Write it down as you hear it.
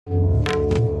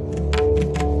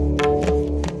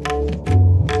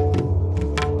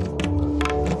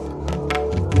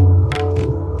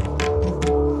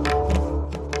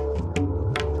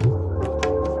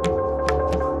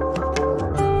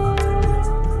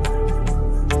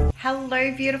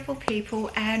Hello beautiful people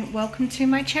and welcome to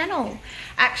my channel.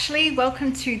 Actually,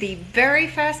 welcome to the very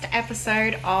first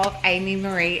episode of Amy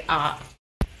Marie Art.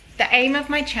 The aim of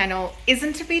my channel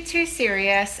isn't to be too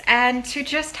serious and to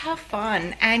just have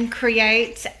fun and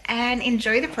create and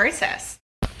enjoy the process.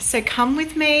 So come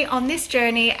with me on this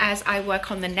journey as I work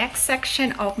on the next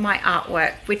section of my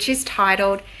artwork, which is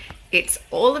titled It's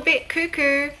All a Bit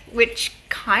Cuckoo, which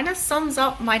kind of sums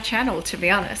up my channel, to be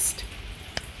honest.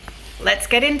 Let's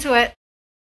get into it.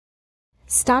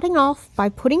 Starting off by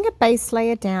putting a base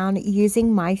layer down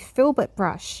using my filbert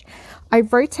brush. I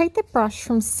rotate the brush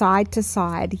from side to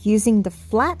side using the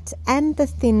flat and the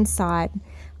thin side.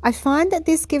 I find that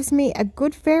this gives me a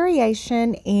good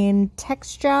variation in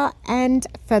texture and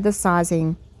feather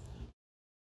sizing.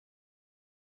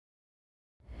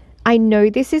 I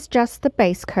know this is just the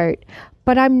base coat,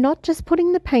 but I'm not just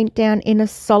putting the paint down in a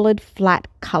solid flat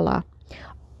color.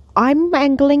 I'm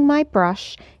angling my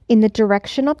brush in the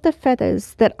direction of the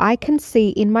feathers that I can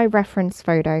see in my reference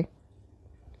photo.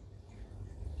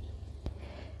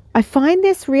 I find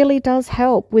this really does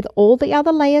help with all the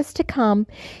other layers to come.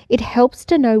 It helps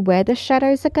to know where the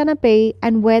shadows are going to be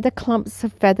and where the clumps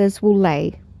of feathers will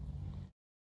lay.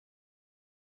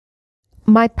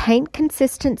 My paint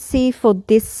consistency for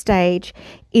this stage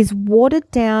is watered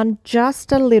down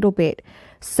just a little bit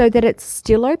so that it's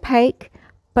still opaque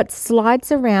but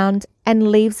slides around and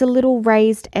leaves a little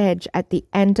raised edge at the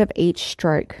end of each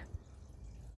stroke.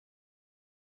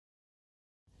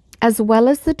 As well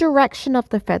as the direction of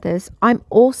the feathers, I'm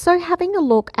also having a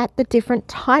look at the different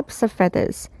types of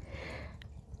feathers.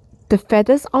 The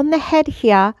feathers on the head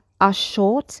here are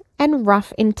short and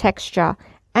rough in texture,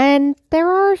 and there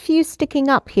are a few sticking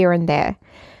up here and there.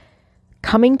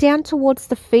 Coming down towards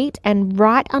the feet and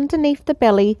right underneath the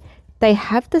belly, they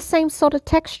have the same sort of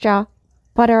texture,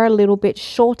 but are a little bit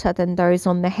shorter than those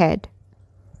on the head.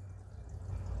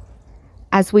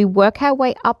 As we work our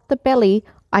way up the belly,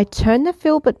 I turn the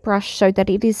filbert brush so that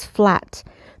it is flat,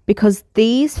 because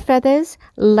these feathers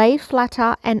lay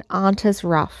flatter and aren't as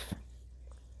rough.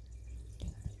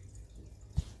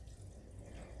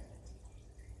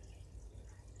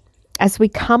 As we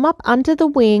come up under the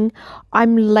wing,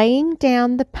 I'm laying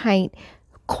down the paint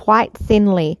quite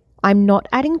thinly. I'm not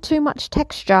adding too much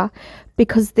texture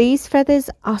because these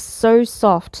feathers are so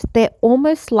soft, they're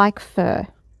almost like fur.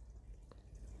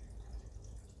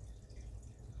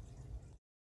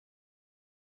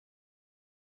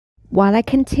 While I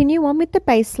continue on with the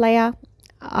base layer,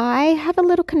 I have a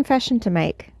little confession to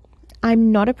make.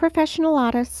 I'm not a professional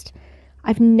artist.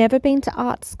 I've never been to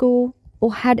art school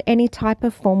or had any type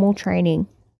of formal training.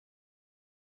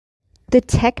 The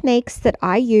techniques that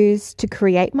I use to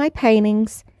create my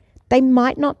paintings, they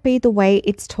might not be the way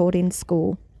it's taught in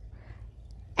school.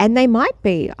 And they might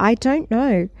be, I don't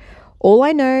know. All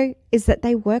I know is that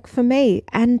they work for me,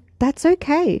 and that's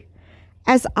okay.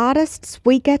 As artists,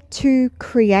 we get to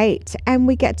create and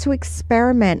we get to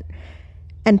experiment.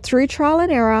 And through trial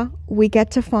and error, we get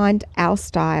to find our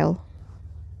style.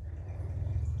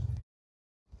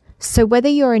 So whether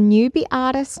you're a newbie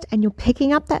artist and you're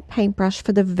picking up that paintbrush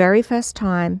for the very first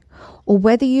time, or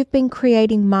whether you've been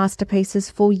creating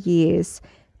masterpieces for years,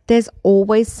 there's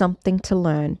always something to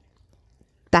learn.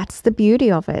 That's the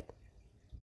beauty of it.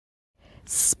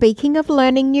 Speaking of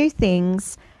learning new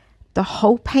things, the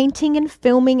whole painting and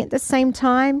filming at the same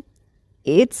time,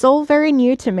 it's all very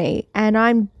new to me, and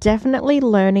I'm definitely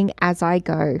learning as I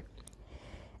go.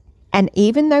 And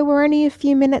even though we're only a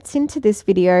few minutes into this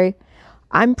video,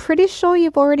 I'm pretty sure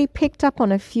you've already picked up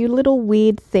on a few little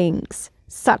weird things,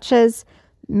 such as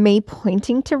me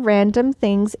pointing to random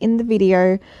things in the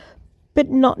video, but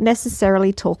not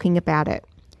necessarily talking about it.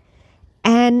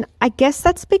 And I guess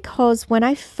that's because when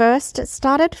I first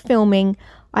started filming,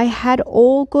 I had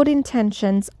all good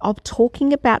intentions of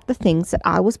talking about the things that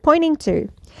I was pointing to.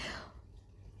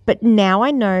 But now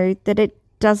I know that it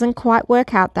doesn't quite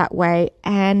work out that way,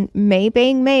 and me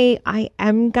being me, I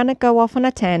am going to go off on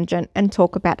a tangent and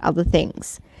talk about other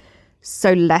things.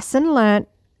 So lesson learnt,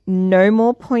 no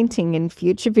more pointing in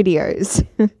future videos.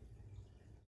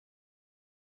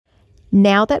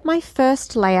 Now that my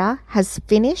first layer has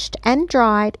finished and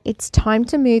dried, it's time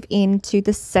to move into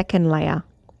the second layer.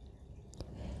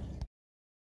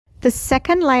 The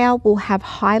second layer will have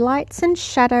highlights and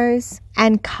shadows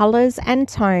and colors and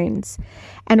tones,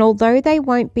 and although they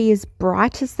won't be as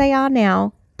bright as they are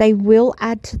now, they will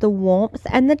add to the warmth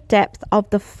and the depth of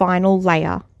the final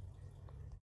layer.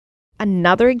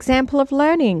 Another example of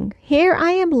learning. Here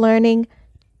I am learning,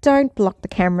 don't block the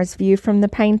camera's view from the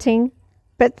painting,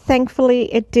 but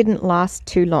thankfully it didn't last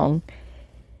too long.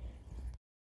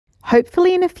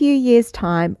 Hopefully in a few years'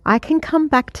 time, I can come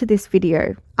back to this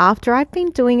video after I've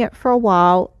been doing it for a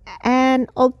while, and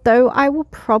although I will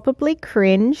probably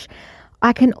cringe,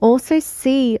 I can also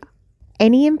see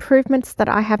any improvements that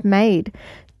I have made,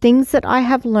 things that I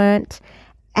have learnt,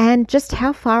 and just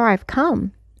how far I've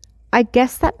come. I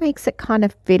guess that makes it kind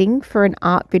of fitting for an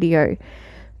art video,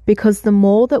 because the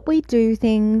more that we do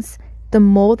things, the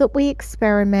more that we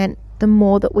experiment, the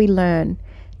more that we learn.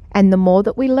 And the more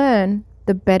that we learn,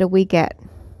 the better we get.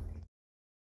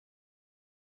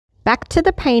 Back to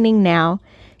the painting now.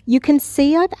 You can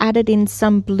see I've added in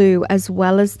some blue as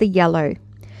well as the yellow.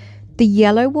 The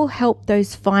yellow will help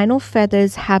those final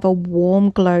feathers have a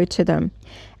warm glow to them,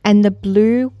 and the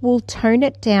blue will tone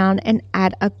it down and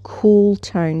add a cool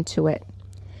tone to it.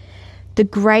 The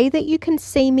grey that you can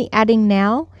see me adding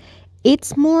now,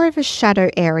 it's more of a shadow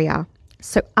area.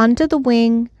 So under the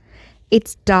wing,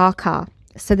 it's darker.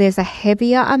 So there's a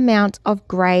heavier amount of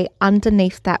grey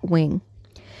underneath that wing.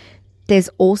 There's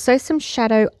also some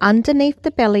shadow underneath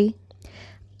the belly,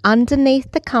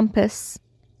 underneath the compass,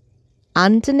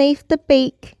 underneath the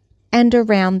beak, and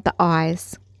around the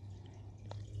eyes.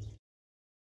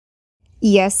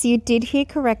 Yes, you did hear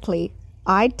correctly.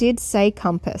 I did say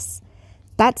compass.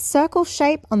 That circle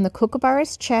shape on the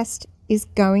kookaburra's chest is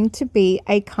going to be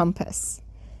a compass.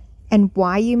 And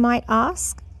why, you might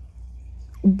ask?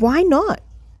 Why not?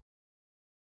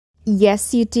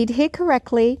 Yes, you did hear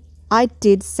correctly. I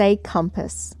did say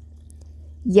compass.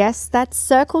 Yes, that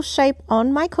circle shape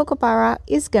on my kookaburra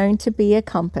is going to be a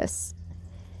compass.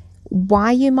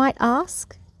 Why, you might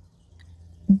ask?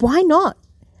 Why not?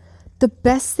 The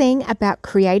best thing about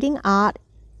creating art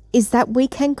is that we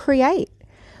can create.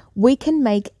 We can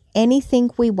make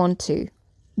anything we want to.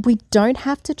 We don't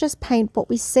have to just paint what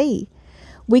we see.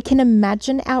 We can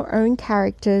imagine our own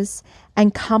characters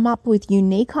and come up with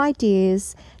unique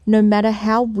ideas, no matter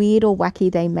how weird or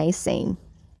wacky they may seem.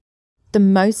 The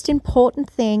most important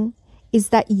thing is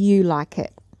that you like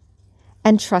it.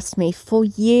 And trust me, for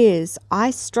years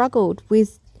I struggled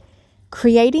with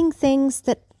creating things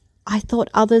that I thought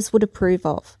others would approve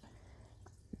of,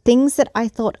 things that I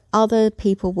thought other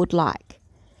people would like.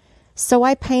 So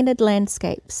I painted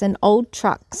landscapes and old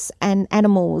trucks and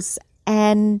animals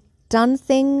and done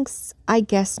things, I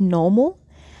guess, normal.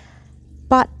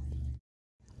 But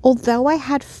although I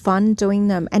had fun doing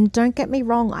them, and don't get me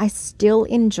wrong, I still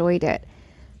enjoyed it,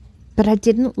 but I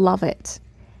didn't love it.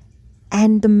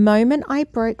 And the moment I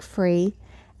broke free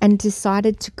and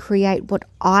decided to create what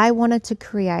I wanted to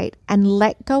create and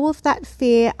let go of that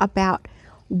fear about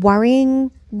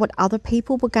worrying what other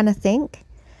people were going to think,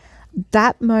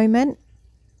 that moment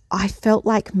I felt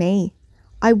like me.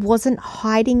 I wasn't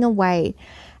hiding away.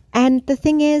 And the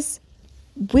thing is,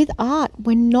 with art,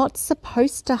 we're not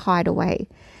supposed to hide away.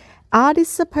 Art is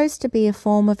supposed to be a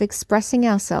form of expressing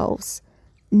ourselves,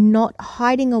 not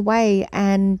hiding away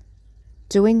and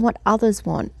doing what others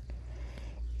want.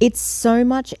 It's so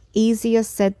much easier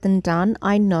said than done,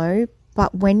 I know,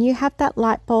 but when you have that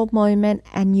light bulb moment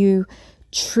and you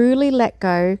truly let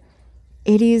go,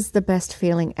 it is the best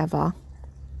feeling ever.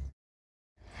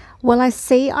 Well, I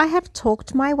see I have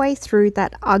talked my way through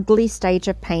that ugly stage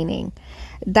of painting.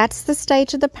 That's the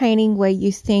stage of the painting where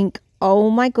you think,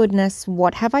 oh my goodness,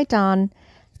 what have I done?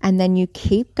 And then you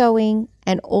keep going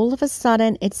and all of a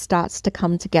sudden it starts to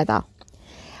come together.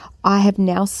 I have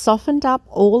now softened up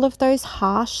all of those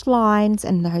harsh lines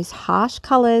and those harsh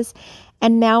colors,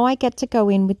 and now I get to go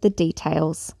in with the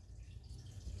details.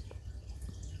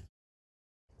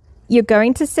 You're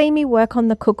going to see me work on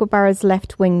the kookaburra's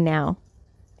left wing now,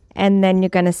 and then you're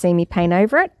going to see me paint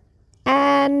over it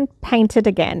and paint it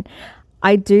again.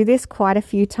 I do this quite a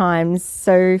few times,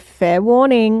 so fair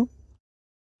warning.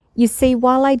 You see,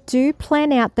 while I do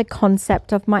plan out the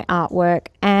concept of my artwork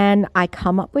and I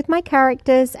come up with my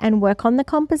characters and work on the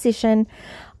composition,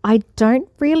 I don't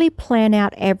really plan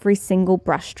out every single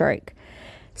brushstroke.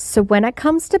 So when it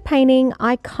comes to painting,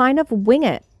 I kind of wing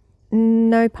it.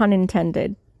 No pun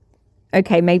intended.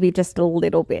 Okay, maybe just a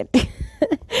little bit.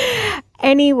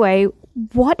 Anyway,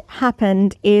 what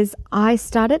happened is I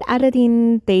started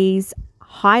adding these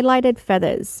highlighted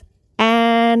feathers.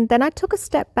 And then I took a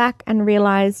step back and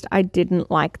realized I didn't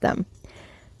like them.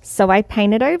 So I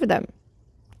painted over them.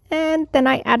 And then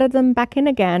I added them back in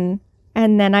again.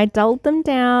 And then I dulled them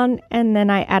down. And then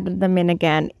I added them in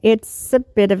again. It's a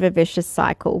bit of a vicious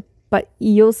cycle, but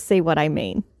you'll see what I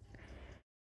mean.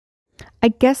 I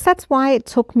guess that's why it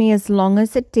took me as long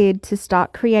as it did to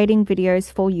start creating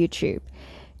videos for YouTube.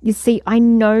 You see, I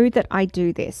know that I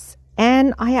do this.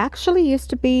 And I actually used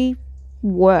to be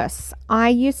worse. I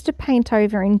used to paint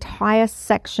over entire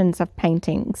sections of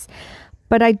paintings,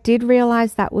 But I did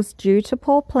realize that was due to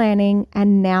poor planning,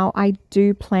 and now I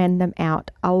do plan them out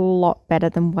a lot better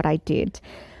than what I did.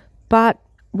 But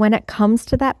when it comes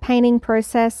to that painting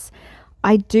process,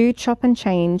 I do chop and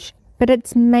change, but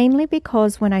it's mainly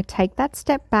because when I take that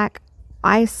step back,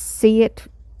 I see it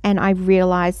and I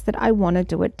realize that I want to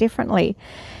do it differently.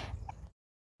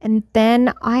 And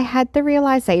then I had the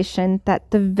realization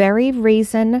that the very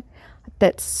reason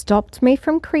that stopped me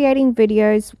from creating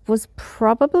videos was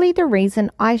probably the reason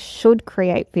I should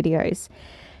create videos.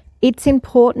 It's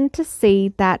important to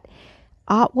see that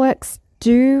artworks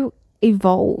do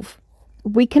evolve.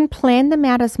 We can plan them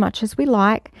out as much as we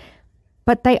like,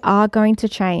 but they are going to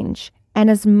change. And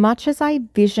as much as I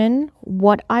vision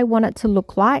what I want it to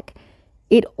look like,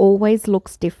 it always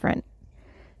looks different.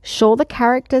 Sure, the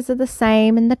characters are the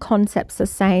same and the concepts are the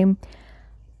same,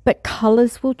 but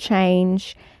colors will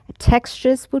change,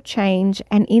 textures will change,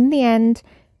 and in the end,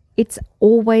 it's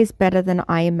always better than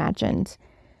I imagined.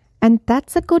 And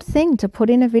that's a good thing to put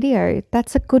in a video.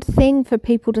 That's a good thing for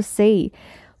people to see.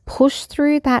 Push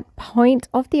through that point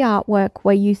of the artwork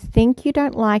where you think you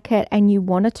don't like it and you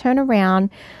want to turn around,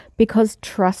 because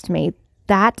trust me,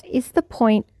 that is the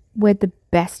point where the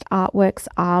best artworks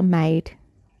are made.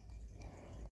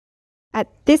 At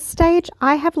this stage,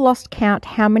 I have lost count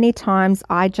how many times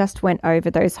I just went over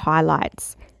those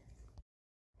highlights.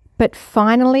 But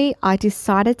finally, I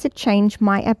decided to change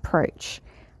my approach.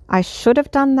 I should have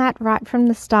done that right from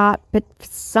the start, but for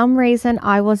some reason,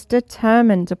 I was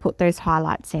determined to put those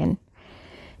highlights in.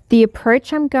 The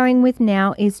approach I'm going with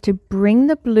now is to bring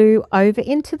the blue over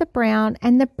into the brown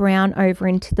and the brown over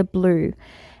into the blue.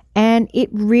 And it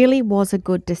really was a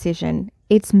good decision.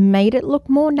 It's made it look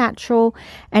more natural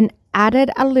and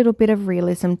added a little bit of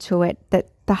realism to it that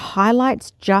the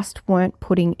highlights just weren't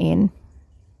putting in.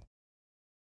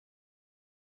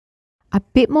 A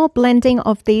bit more blending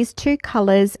of these two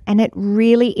colors and it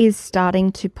really is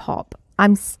starting to pop.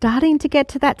 I'm starting to get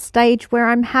to that stage where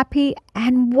I'm happy,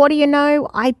 and what do you know?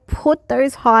 I put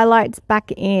those highlights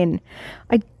back in.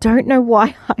 I don't know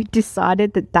why I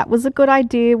decided that that was a good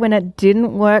idea when it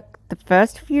didn't work the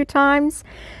first few times,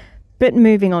 but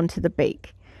moving on to the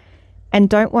beak. And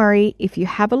don't worry, if you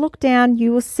have a look down,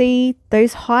 you will see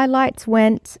those highlights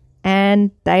went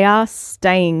and they are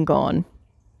staying gone.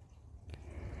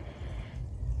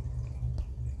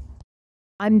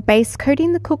 I'm base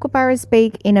coating the kookaburra's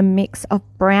beak in a mix of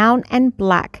brown and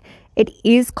black. It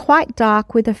is quite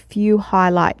dark with a few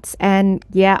highlights, and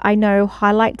yeah, I know,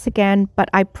 highlights again, but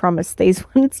I promise these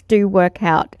ones do work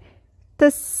out the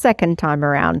second time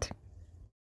around.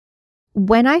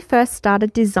 When I first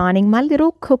started designing my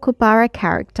little kookaburra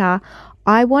character,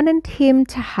 I wanted him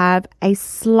to have a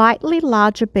slightly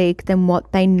larger beak than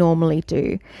what they normally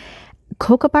do.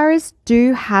 Kookaburras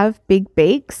do have big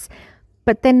beaks,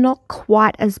 but they're not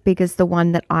quite as big as the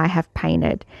one that I have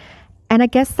painted. And I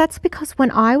guess that's because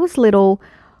when I was little,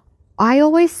 I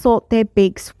always thought their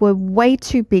beaks were way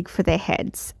too big for their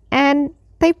heads. And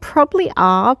they probably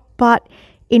are, but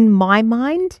in my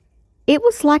mind, it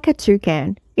was like a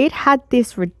toucan. It had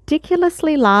this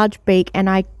ridiculously large beak and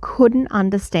I couldn't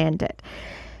understand it.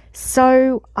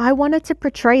 So I wanted to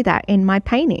portray that in my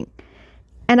painting.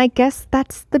 And I guess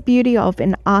that's the beauty of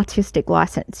an artistic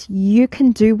license. You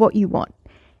can do what you want.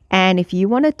 And if you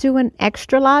want to do an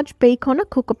extra large beak on a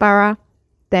kookaburra,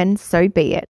 then so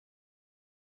be it.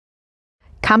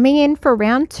 Coming in for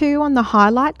round 2 on the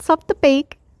highlights of the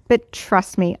beak, but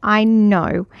trust me, I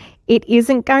know it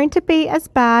isn't going to be as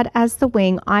bad as the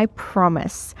wing, I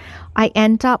promise. I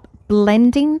end up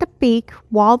blending the beak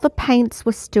while the paints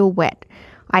were still wet.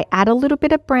 I add a little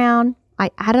bit of brown, I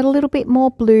added a little bit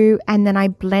more blue, and then I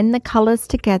blend the colors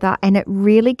together and it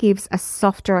really gives a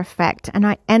softer effect, and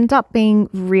I end up being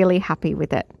really happy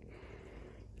with it.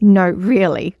 No,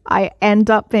 really, I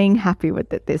end up being happy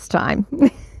with it this time.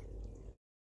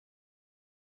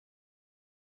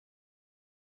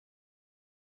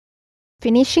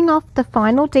 Finishing off the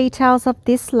final details of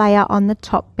this layer on the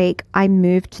top beak, I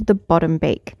move to the bottom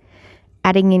beak,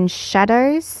 adding in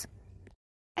shadows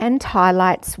and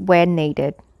highlights where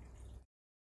needed.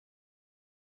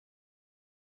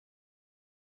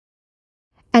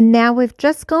 And now we've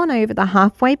just gone over the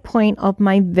halfway point of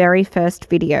my very first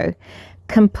video,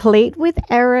 complete with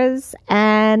errors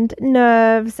and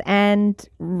nerves and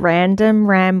random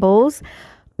rambles,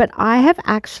 but I have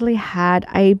actually had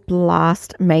a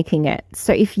blast making it.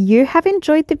 So if you have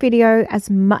enjoyed the video as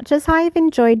much as I have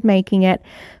enjoyed making it,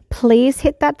 please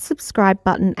hit that subscribe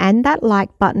button and that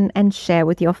like button and share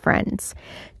with your friends.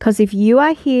 Because if you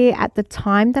are here at the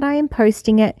time that I am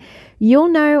posting it, you'll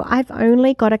know I've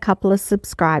only got a couple of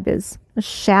subscribers.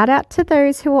 Shout out to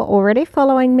those who are already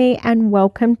following me and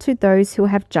welcome to those who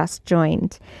have just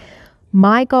joined.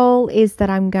 My goal is that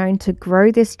I'm going to grow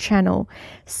this channel.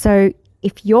 So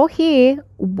if you're here,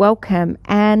 welcome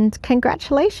and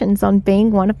congratulations on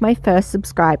being one of my first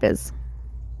subscribers.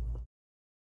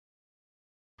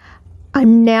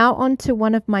 I'm now on to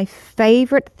one of my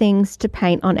favorite things to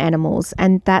paint on animals,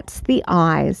 and that's the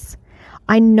eyes.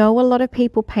 I know a lot of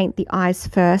people paint the eyes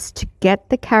first to get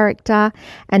the character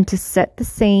and to set the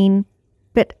scene,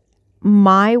 but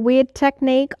my weird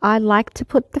technique, I like to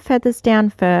put the feathers down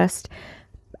first,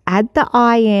 add the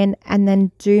eye in, and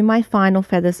then do my final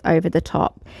feathers over the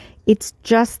top. It's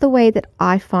just the way that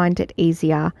I find it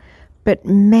easier. But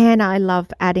man, I love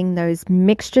adding those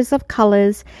mixtures of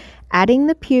colors, adding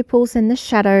the pupils and the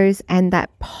shadows and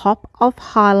that pop of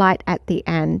highlight at the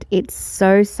end. It's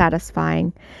so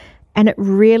satisfying, and it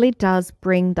really does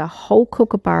bring the whole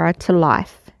kookaburra to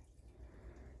life.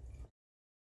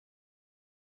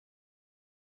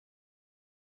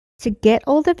 To get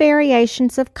all the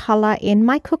variations of color in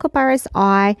my kookaburra's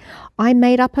eye, I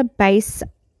made up a base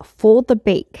for the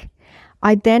beak.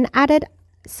 I then added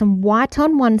some white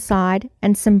on one side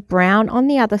and some brown on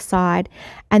the other side,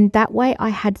 and that way I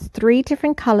had 3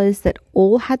 different colors that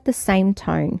all had the same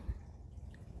tone.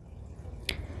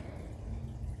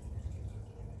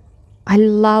 I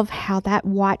love how that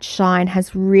white shine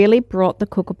has really brought the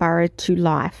kookaburra to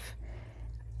life.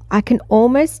 I can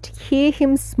almost hear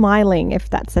him smiling, if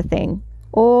that's a thing.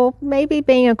 Or maybe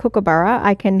being a kookaburra,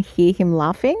 I can hear him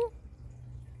laughing.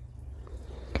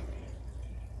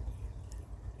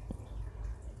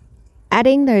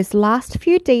 Adding those last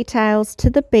few details to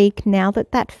the beak now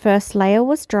that that first layer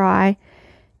was dry.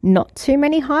 Not too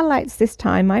many highlights this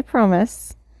time, I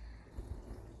promise.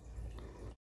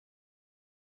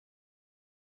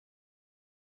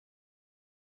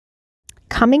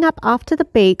 Coming up after the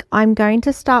beak, I'm going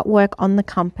to start work on the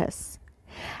compass.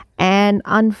 And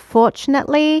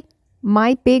unfortunately,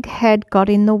 my big head got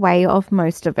in the way of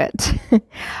most of it.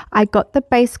 I got the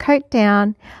base coat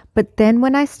down, but then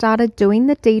when I started doing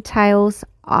the details,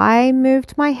 I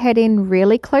moved my head in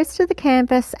really close to the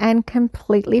canvas and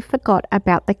completely forgot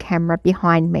about the camera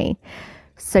behind me.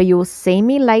 So you'll see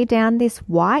me lay down this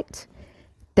white,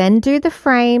 then do the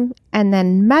frame, and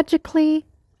then magically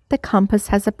the compass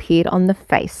has appeared on the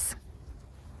face.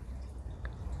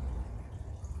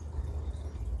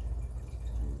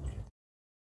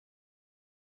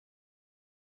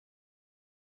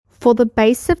 For the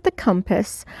base of the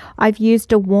compass, I've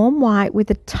used a warm white with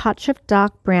a touch of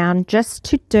dark brown just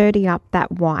to dirty up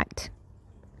that white.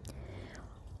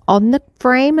 On the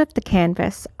frame of the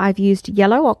canvas, I've used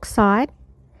yellow oxide.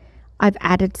 I've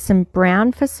added some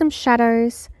brown for some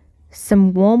shadows,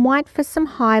 some warm white for some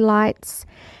highlights,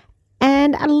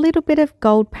 and a little bit of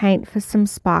gold paint for some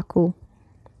sparkle.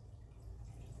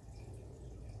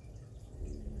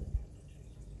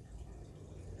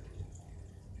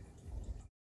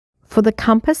 For the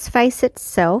compass face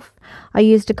itself, I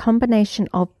used a combination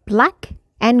of black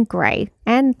and grey,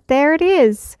 and there it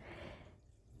is.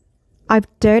 I've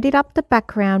dirtied up the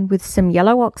background with some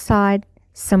yellow oxide,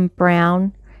 some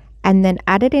brown, and then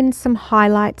added in some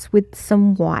highlights with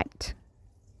some white.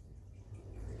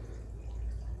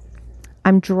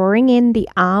 I'm drawing in the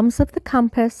arms of the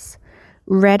compass,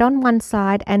 red on one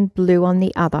side and blue on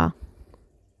the other.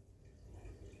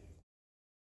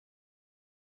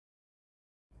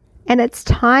 And it's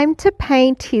time to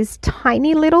paint his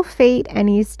tiny little feet and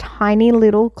his tiny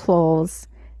little claws.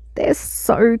 They're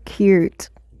so cute.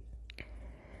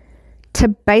 To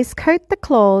base coat the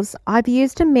claws, I've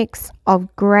used a mix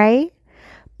of grey,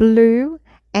 blue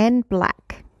and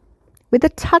black with a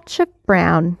touch of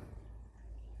brown.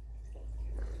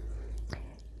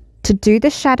 To do the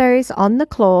shadows on the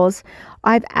claws,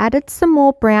 I've added some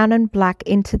more brown and black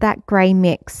into that grey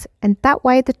mix, and that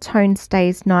way the tone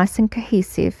stays nice and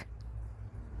cohesive.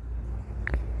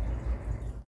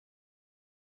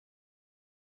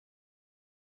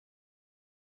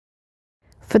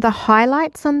 For the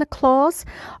highlights on the claws,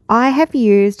 I have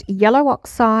used yellow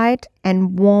oxide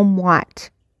and warm white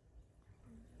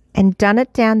and done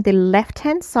it down the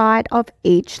left-hand side of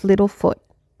each little foot,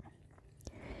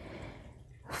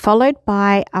 followed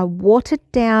by a watered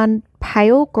down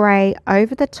pale grey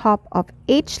over the top of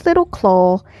each little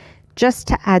claw just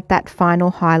to add that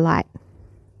final highlight.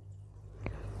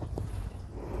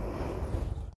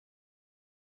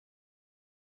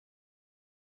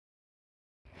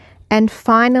 And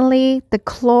finally, the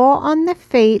claw on the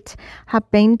feet have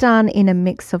been done in a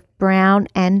mix of brown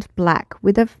and black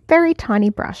with a very tiny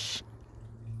brush.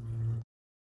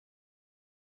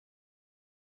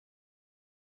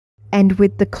 And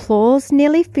with the claws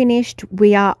nearly finished,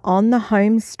 we are on the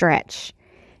home stretch.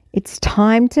 It's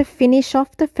time to finish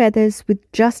off the feathers with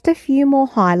just a few more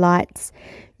highlights,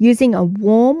 using a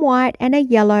warm white and a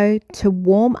yellow to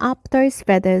warm up those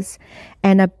feathers,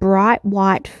 and a bright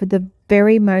white for the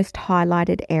very most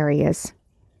highlighted areas.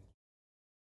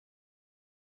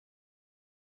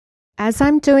 As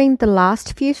I'm doing the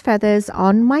last few feathers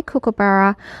on my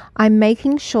kookaburra, I'm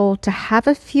making sure to have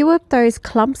a few of those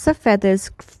clumps of feathers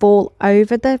fall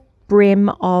over the brim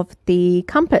of the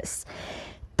compass.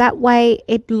 That way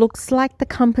it looks like the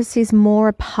compass is more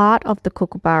a part of the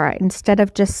kookaburra instead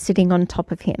of just sitting on top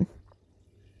of him.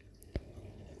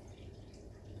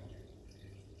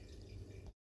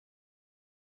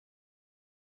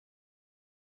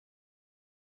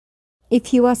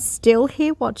 If you are still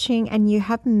here watching and you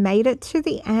have made it to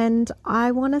the end,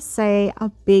 I want to say a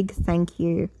big thank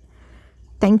you.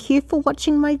 Thank you for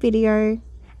watching my video,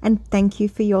 and thank you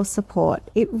for your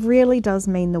support. It really does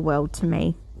mean the world to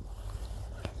me.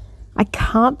 I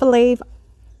can't believe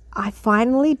I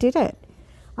finally did it.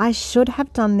 I should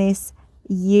have done this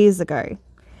years ago.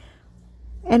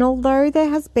 And although there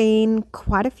has been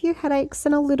quite a few headaches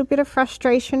and a little bit of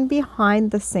frustration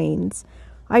behind the scenes,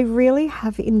 I really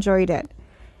have enjoyed it.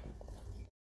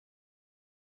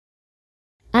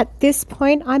 At this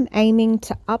point, I'm aiming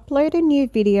to upload a new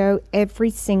video every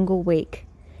single week.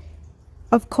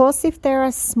 Of course, if there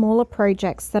are smaller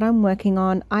projects that I'm working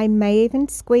on, I may even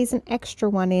squeeze an extra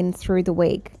one in through the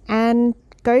week and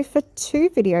go for 2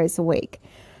 videos a week.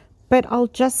 But I'll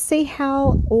just see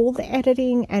how all the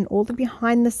editing and all the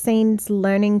behind the scenes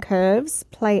learning curves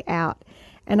play out.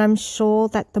 And I'm sure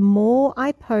that the more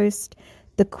I post,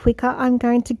 the quicker I'm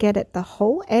going to get at the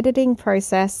whole editing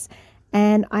process,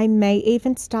 and I may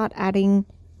even start adding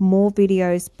more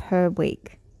videos per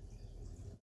week.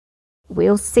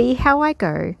 We'll see how I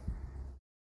go.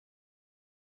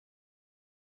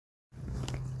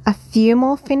 A few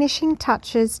more finishing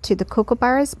touches to the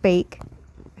kookaburra's beak,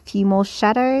 a few more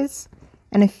shadows,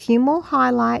 and a few more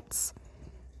highlights,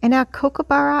 and our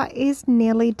kookaburra is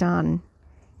nearly done.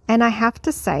 And I have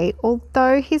to say,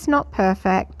 although he's not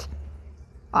perfect,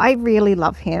 I really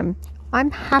love him.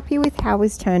 I'm happy with how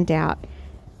he's turned out.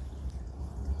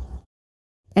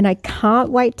 And I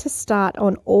can't wait to start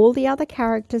on all the other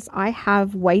characters I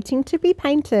have waiting to be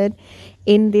painted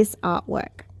in this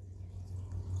artwork.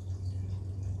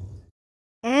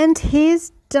 And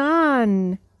he's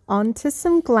done. On to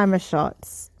some glamour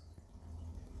shots.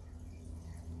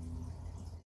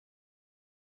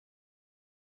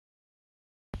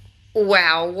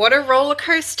 Wow, what a roller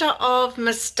coaster of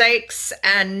mistakes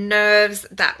and nerves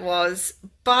that was.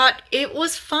 But it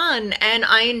was fun and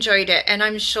I enjoyed it, and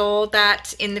I'm sure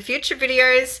that in the future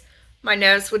videos my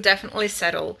nerves will definitely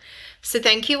settle. So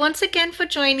thank you once again for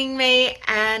joining me,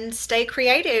 and stay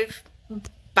creative.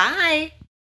 Bye.